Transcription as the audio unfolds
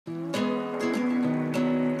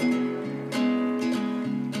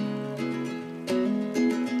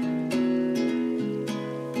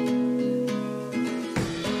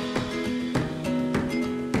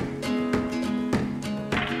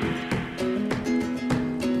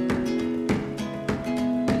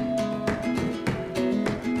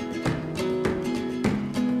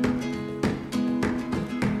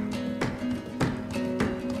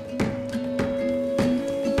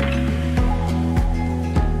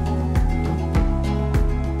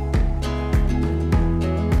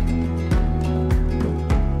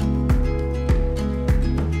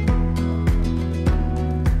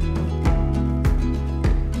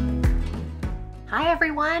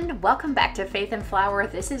welcome back to Faith and Flower.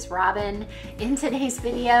 This is Robin. In today's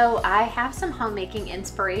video, I have some homemaking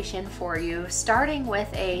inspiration for you, starting with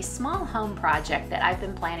a small home project that I've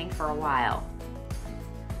been planning for a while.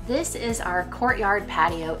 This is our courtyard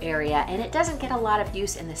patio area, and it doesn't get a lot of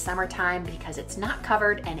use in the summertime because it's not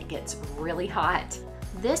covered and it gets really hot.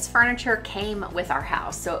 This furniture came with our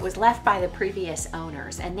house, so it was left by the previous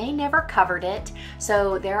owners, and they never covered it,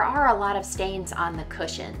 so there are a lot of stains on the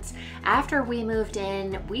cushions. After we moved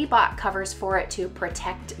in, we bought covers for it to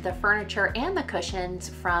protect the furniture and the cushions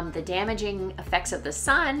from the damaging effects of the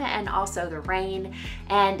sun and also the rain,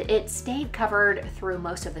 and it stayed covered through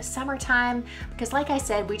most of the summertime because, like I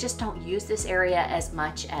said, we just don't use this area as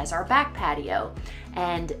much as our back patio.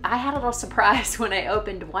 And I had a little surprise when I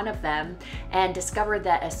opened one of them and discovered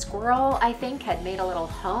that a squirrel, I think, had made a little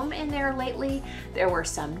home in there lately. There were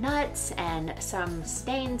some nuts and some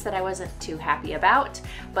stains that I wasn't too happy about,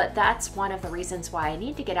 but that's one of the reasons why I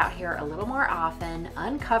need to get out here a little more often,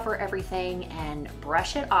 uncover everything and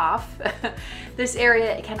brush it off. This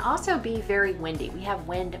area can also be very windy. We have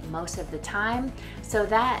wind most of the time, so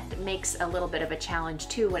that makes a little bit of a challenge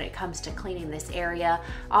too when it comes to cleaning this area.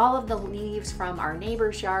 All of the leaves from our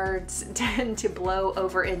neighbors' yards tend to blow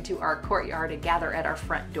over into our courtyard and gather at our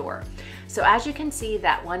front door. So as you can see,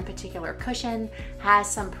 that one particular cushion has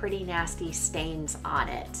some pretty nasty stains on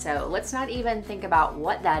it. So let's not even think about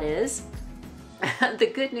what that is. The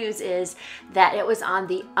good news is that it was on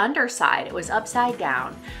the underside. It was upside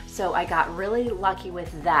down. So I got really lucky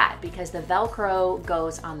with that because the Velcro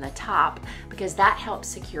goes on the top because that helps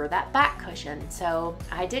secure that back cushion. So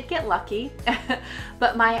I did get lucky.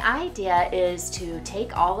 But my idea is to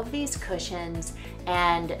take all of these cushions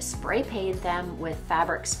and spray paint them with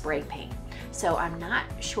fabric spray paint. So I'm not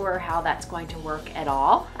sure how that's going to work at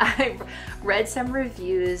all. I've read some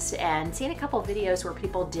reviews and seen a couple videos where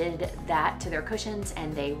people did that to their cushions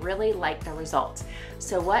and they really liked the results.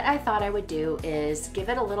 So what I thought I would do is give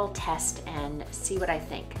it a little test and see what I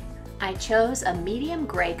think. I chose a medium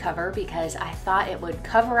gray cover because I thought it would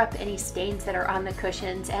cover up any stains that are on the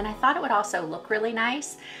cushions, and I thought it would also look really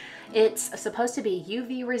nice. It's supposed to be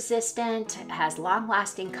UV resistant, has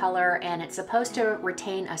long-lasting color, and it's supposed to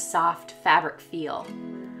retain a soft fabric feel.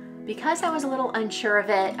 Because I was a little unsure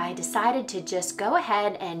of it, I decided to just go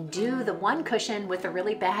ahead and do the one cushion with the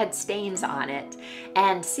really bad stains on it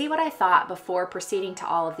and see what I thought before proceeding to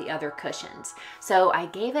all of the other cushions. So I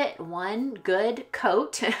gave it one good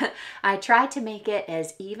coat. I tried to make it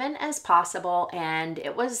as even as possible, and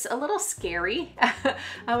it was a little scary.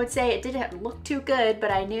 I would say it didn't look too good,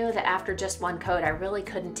 but I knew that after just one coat I really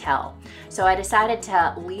couldn't tell. So I decided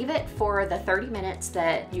to leave it for the 30 minutes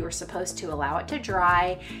that you were supposed to allow it to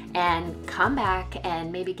dry and come back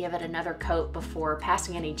and maybe give it another coat before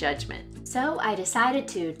passing any judgment. So I decided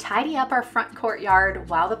to tidy up our front courtyard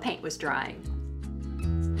while the paint was drying.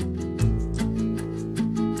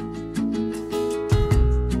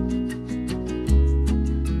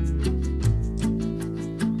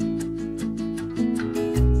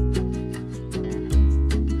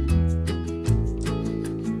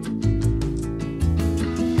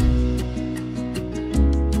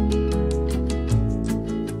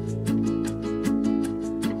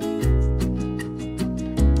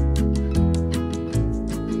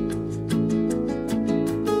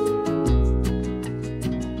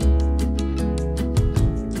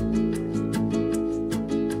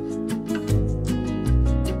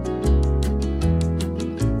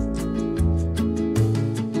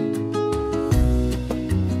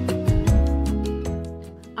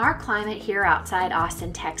 Our climate here outside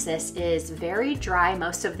Austin, Texas is very dry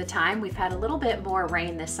most of the time. We've had a little bit more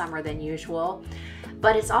rain this summer than usual,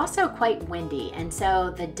 but it's also quite windy, and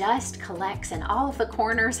so the dust collects in all of the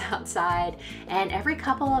corners outside, and every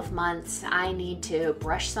couple of months I need to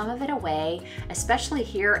brush some of it away, especially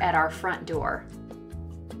here at our front door.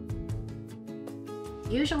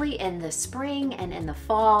 Usually in the spring and in the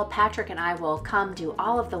fall, Patrick and I will come do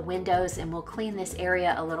all of the windows and we'll clean this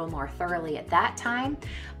area a little more thoroughly at that time.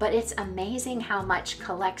 But it's amazing how much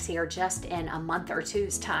collects here just in a month or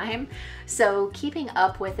two's time. So keeping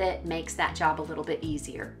up with it makes that job a little bit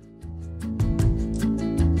easier.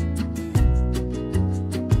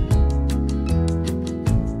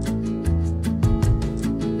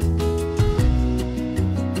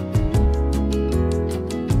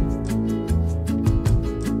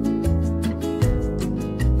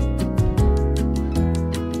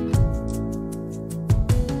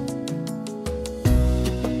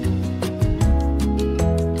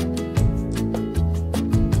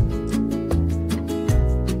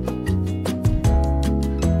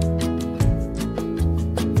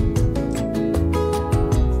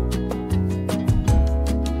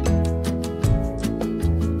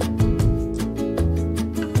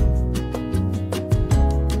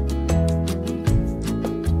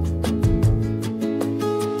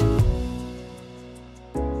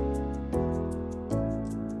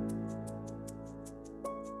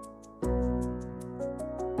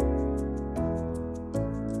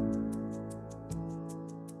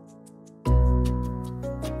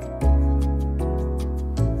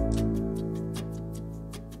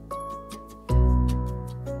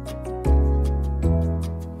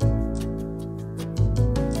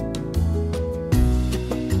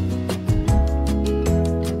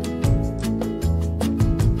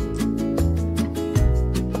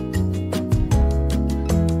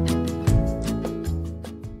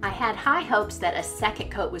 had high hopes that a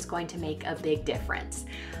second coat was going to make a big difference.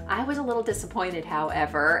 I was a little disappointed,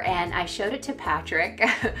 however, and I showed it to Patrick.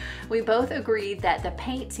 We both agreed that the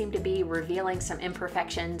paint seemed to be revealing some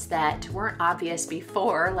imperfections that weren't obvious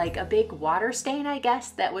before, like a big water stain, I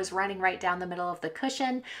guess, that was running right down the middle of the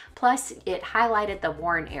cushion, plus it highlighted the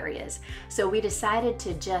worn areas. So we decided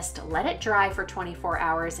to just let it dry for 24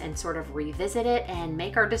 hours and sort of revisit it and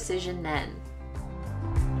make our decision then.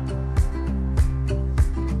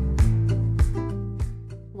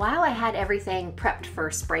 While I had everything prepped for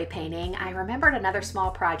spray painting, I remembered another small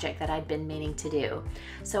project that I'd been meaning to do.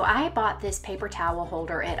 So I bought this paper towel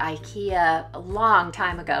holder at IKEA a long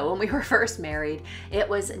time ago when we were first married. It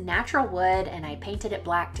was natural wood and I painted it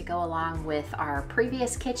black to go along with our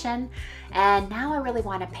previous kitchen. And now I really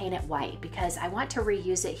want to paint it white because I want to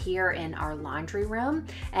reuse it here in our laundry room.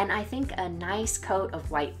 And I think a nice coat of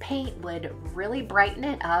white paint would really brighten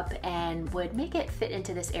it up and would make it fit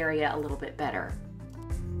into this area a little bit better.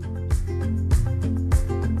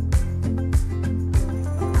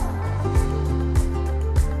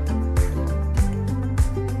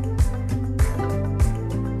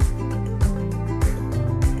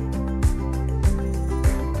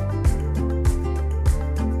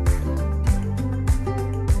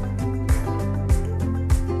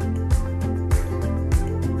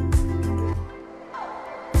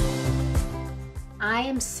 I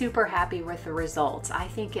am super happy with the results. I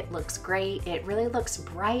think it looks great. It really looks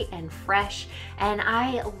bright and fresh, and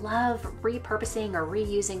I love repurposing or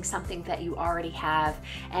reusing something that you already have,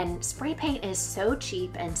 and spray paint is so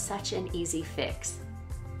cheap and such an easy fix.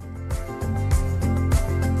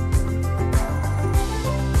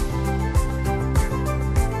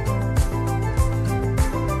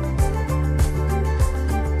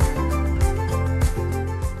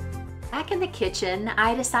 In the kitchen,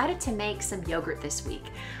 I decided to make some yogurt this week.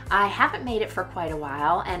 I haven't made it for quite a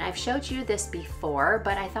while, and I've showed you this before,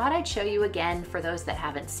 but I thought I'd show you again for those that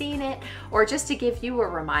haven't seen it, or just to give you a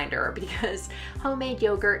reminder, because homemade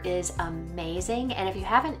yogurt is amazing, and if you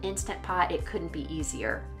have an Instant Pot, it couldn't be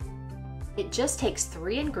easier. It just takes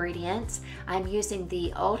 3 ingredients. I'm using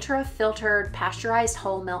the ultra filtered pasteurized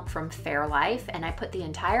whole milk from Fairlife, and I put the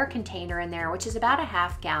entire container in there, which is about a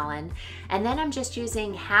half gallon. And then I'm just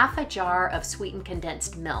using half a jar of sweetened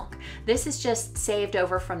condensed milk. This is just saved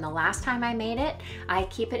over from the last time I made it. I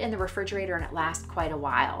keep it in the refrigerator and it lasts quite a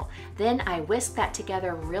while. Then I whisk that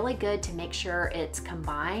together really good to make sure it's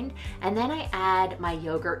combined. And then I add my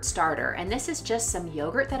yogurt starter. And this is just some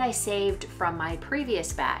yogurt that I saved from my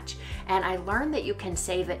previous batch. And I learned that you can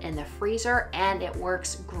save it in the freezer and it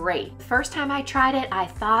works great. The first time I tried it, I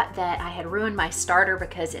thought that I had ruined my starter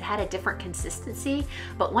because it had a different consistency,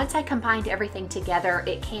 but once I combined everything together,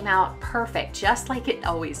 it came out perfect, just like it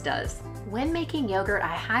always does. When making yogurt,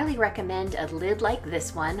 I highly recommend a lid like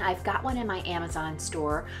this one. I've got one in my Amazon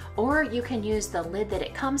store, or you can use the lid that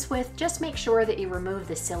it comes with. Just make sure that you remove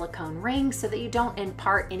the silicone ring so that you don't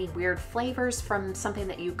impart any weird flavors from something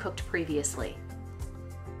that you cooked previously.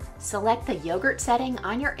 Select the yogurt setting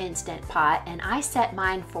on your Instant Pot, and I set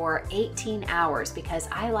mine for 18 hours because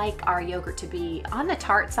I like our yogurt to be on the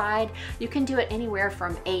tart side. You can do it anywhere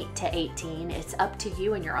from 8 to 18. It's up to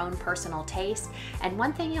you and your own personal taste. And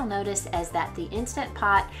one thing you'll notice is that the Instant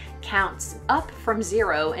Pot counts up from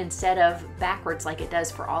 0 instead of backwards like it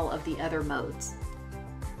does for all of the other modes.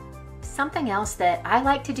 Something else that I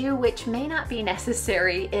like to do, which may not be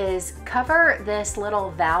necessary, is cover this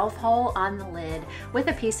little valve hole on the lid with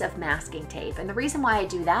a piece of masking tape. And the reason why I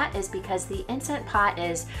do that is because the Instant Pot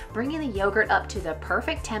is bringing the yogurt up to the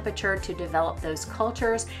perfect temperature to develop those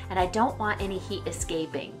cultures, and I don't want any heat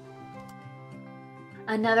escaping.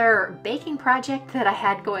 Another baking project that I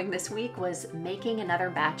had going this week was making another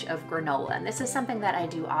batch of granola. And this is something that I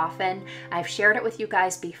do often. I've shared it with you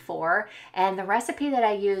guys before, and the recipe that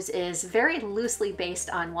I use is very loosely based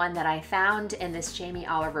on one that I found in this Jamie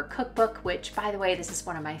Oliver cookbook, which, by the way, this is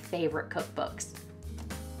one of my favorite cookbooks.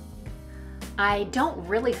 I don't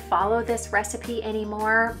really follow this recipe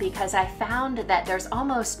anymore because I found that there's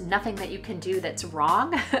almost nothing that you can do that's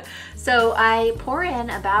wrong. So I pour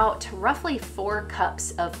in about roughly 4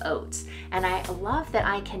 cups of oats, and I love that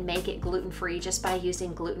I can make it gluten-free just by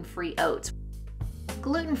using gluten-free oats.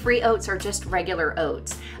 Gluten-free oats are just regular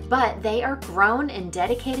oats, but they are grown in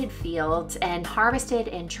dedicated fields and harvested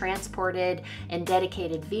and transported in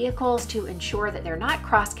dedicated vehicles to ensure that they're not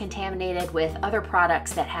cross-contaminated with other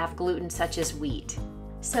products that have gluten, such as wheat.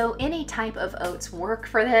 So any type of oats work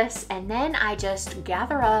for this, and then I just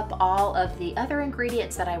gather up all of the other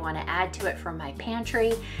ingredients that I want to add to it from my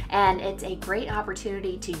pantry, and it's a great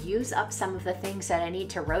opportunity to use up some of the things that I need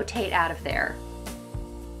to rotate out of there.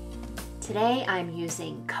 Today I'm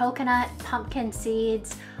using coconut, pumpkin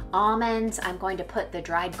seeds, almonds. I'm going to put the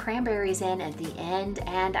dried cranberries in at the end,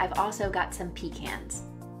 and I've also got some pecans.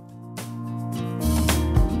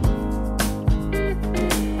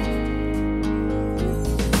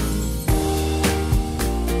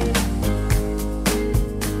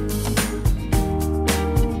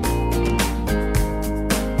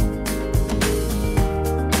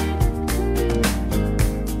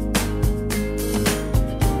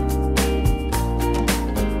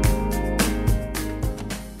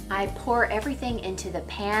 I pour everything into the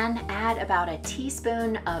pan, add about a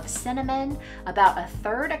teaspoon of cinnamon, about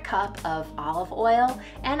 1/3 cup of olive oil,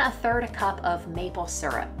 and 1/3 cup of maple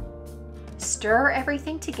syrup. Stir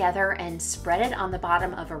everything together and spread it on the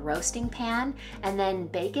bottom of a roasting pan, and then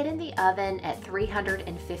bake it in the oven at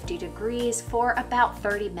 350 degrees for about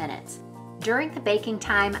 30 minutes. During the baking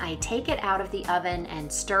time, I take it out of the oven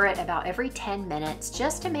and stir it about every 10 minutes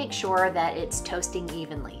just to make sure that it's toasting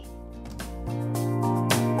evenly.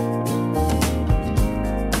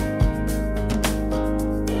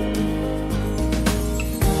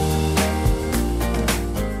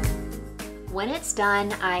 When it's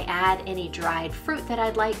done, I add any dried fruit that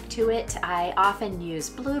I'd like to it. I often use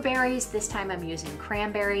blueberries. This time I'm using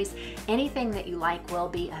cranberries. Anything that you like will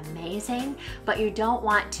be amazing, but you don't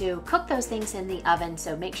want to cook those things in the oven,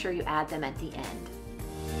 so make sure you add them at the end.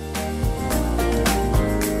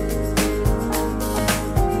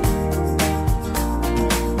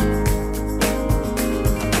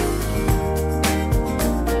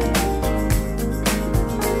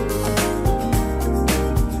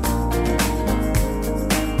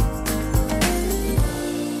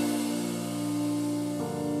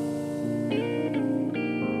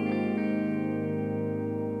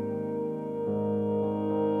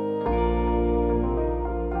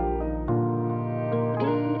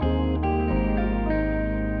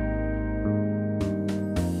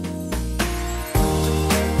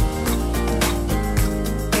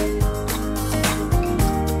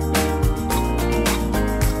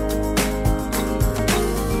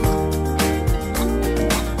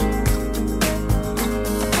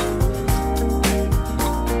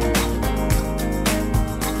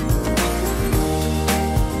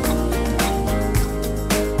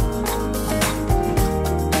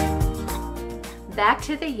 Back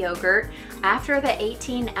to the yogurt. After the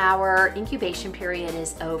 18-hour incubation period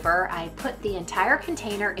is over, I put the entire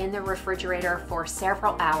container in the refrigerator for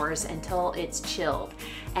several hours until it's chilled.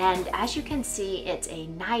 And as you can see, it's a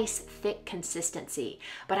nice thick consistency,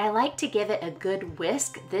 but I like to give it a good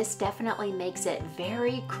whisk. This definitely makes it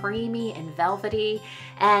very creamy and velvety.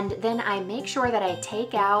 And then I make sure that I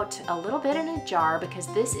take out a little bit in a jar, because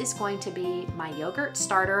this is going to be my yogurt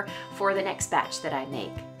starter for the next batch that I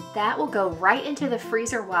make. That will go right into the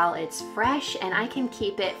freezer while it's fresh, and I can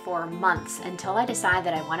keep it for months until I decide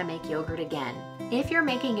that I want to make yogurt again. If you're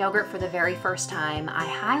making yogurt for the very first time, I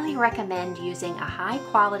highly recommend using a high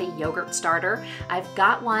quality yogurt starter. I've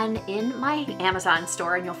got one in my Amazon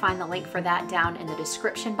store, and you'll find the link for that down in the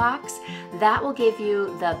description box. That will give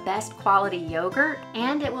you the best quality yogurt,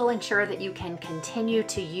 and it will ensure that you can continue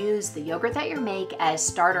to use the yogurt that you make as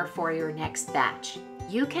starter for your next batch.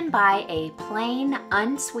 You can buy a plain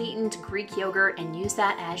unsweetened Greek yogurt and use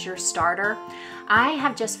that as your starter. I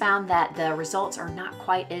have just found that the results are not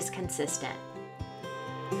quite as consistent.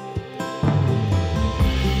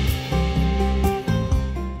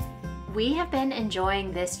 We have been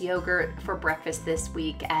enjoying this yogurt for breakfast this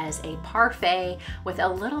week as a parfait with a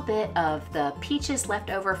little bit of the peaches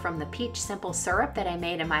left over from the peach simple syrup that I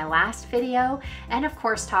made in my last video, and of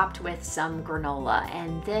course topped with some granola,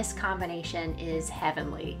 and this combination is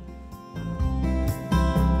heavenly.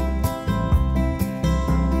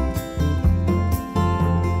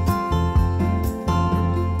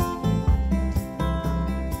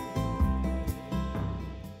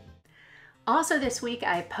 Also this week,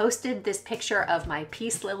 I posted this picture of my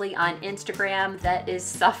peace lily on Instagram that is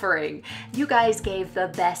suffering. You guys gave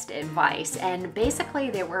the best advice, and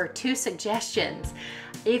basically there were two suggestions.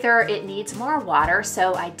 Either it needs more water,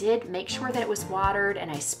 so I did make sure that it was watered,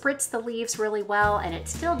 and I spritzed the leaves really well, and it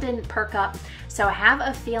still didn't perk up. So I have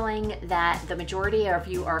a feeling that the majority of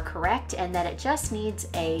you are correct and that it just needs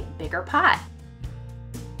a bigger pot.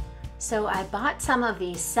 So I bought some of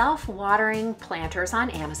these self-watering planters on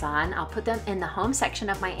Amazon. I'll put them in the home section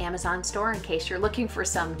of my Amazon store in case you're looking for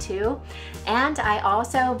some too. And I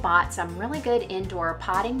also bought some really good indoor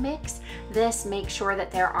potting mix. This makes sure that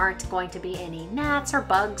there aren't going to be any gnats or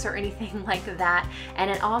bugs or anything like that. And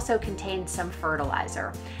it also contains some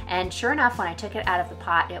fertilizer. And sure enough, when I took it out of the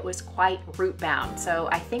pot, it was quite root bound. So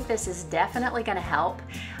I think this is definitely going to help.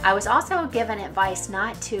 I was also given advice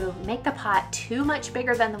not to make the pot too much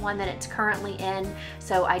bigger than the one that it's currently in,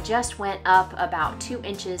 so I just went up about 2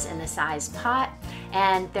 inches in the size pot,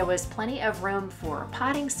 and there was plenty of room for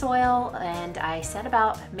potting soil, and I set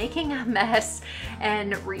about making a mess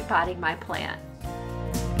and repotting my plant.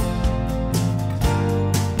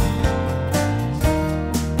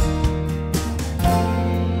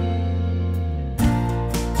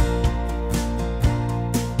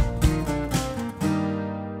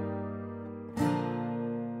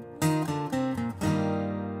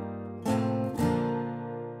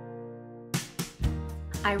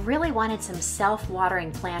 I really wanted some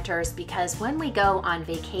self-watering planters because when we go on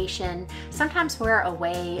vacation, sometimes we're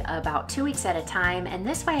away about 2 weeks at a time, and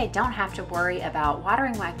this way I don't have to worry about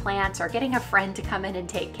watering my plants or getting a friend to come in and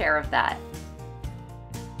take care of that.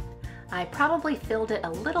 I probably filled it a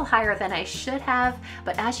little higher than I should have,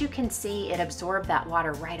 but as you can see, it absorbed that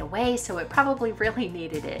water right away, so it probably really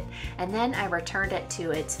needed it. And then I returned it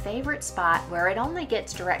to its favorite spot where it only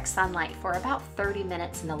gets direct sunlight for about 30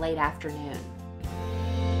 minutes in the late afternoon.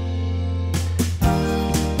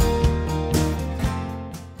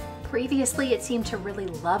 Previously, it seemed to really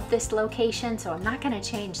love this location, so I'm not going to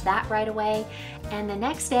change that right away. And the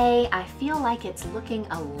next day, I feel like it's looking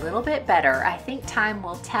a little bit better. I think time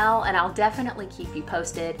will tell, and I'll definitely keep you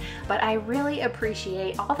posted, but I really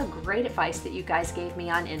appreciate all the great advice that you guys gave me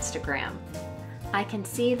on Instagram. I can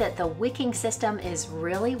see that the wicking system is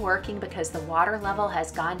really working because the water level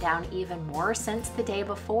has gone down even more since the day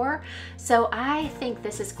before. So I think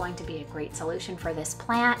this is going to be a great solution for this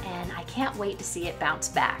plant, and I can't wait to see it bounce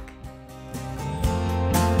back.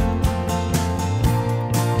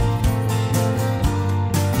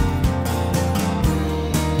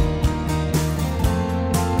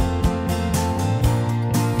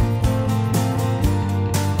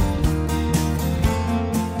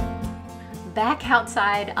 Back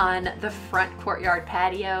outside on the front courtyard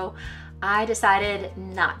patio, I decided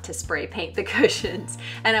not to spray paint the cushions,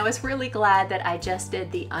 and I was really glad that I just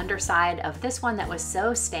did the underside of this one that was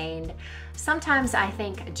so stained. Sometimes I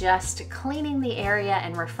think just cleaning the area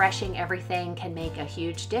and refreshing everything can make a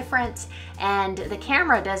huge difference, and the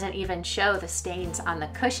camera doesn't even show the stains on the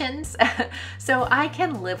cushions, so I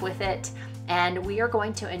can live with it. And we are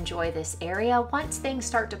going to enjoy this area once things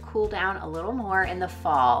start to cool down a little more in the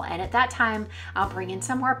fall. And at that time, I'll bring in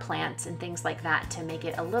some more plants and things like that to make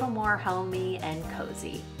it a little more homey and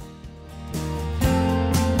cozy.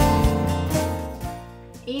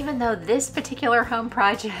 Even though this particular home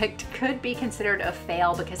project could be considered a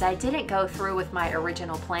fail because I didn't go through with my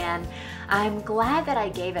original plan, I'm glad that I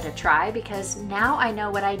gave it a try because now I know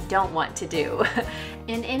what I don't want to do.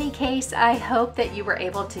 In any case, I hope that you were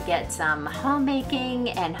able to get some homemaking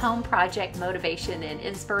and home project motivation and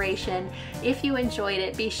inspiration. If you enjoyed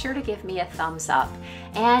it, be sure to give me a thumbs up.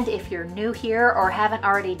 And if you're new here or haven't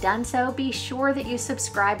already done so, be sure that you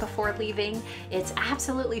subscribe before leaving. It's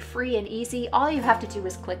absolutely free and easy. All you have to do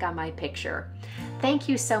is click on my picture. Thank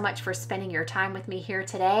you so much for spending your time with me here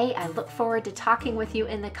today. I look forward to talking with you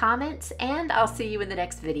in the comments, and I'll see you in the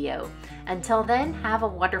next video. Until then, have a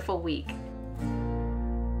wonderful week.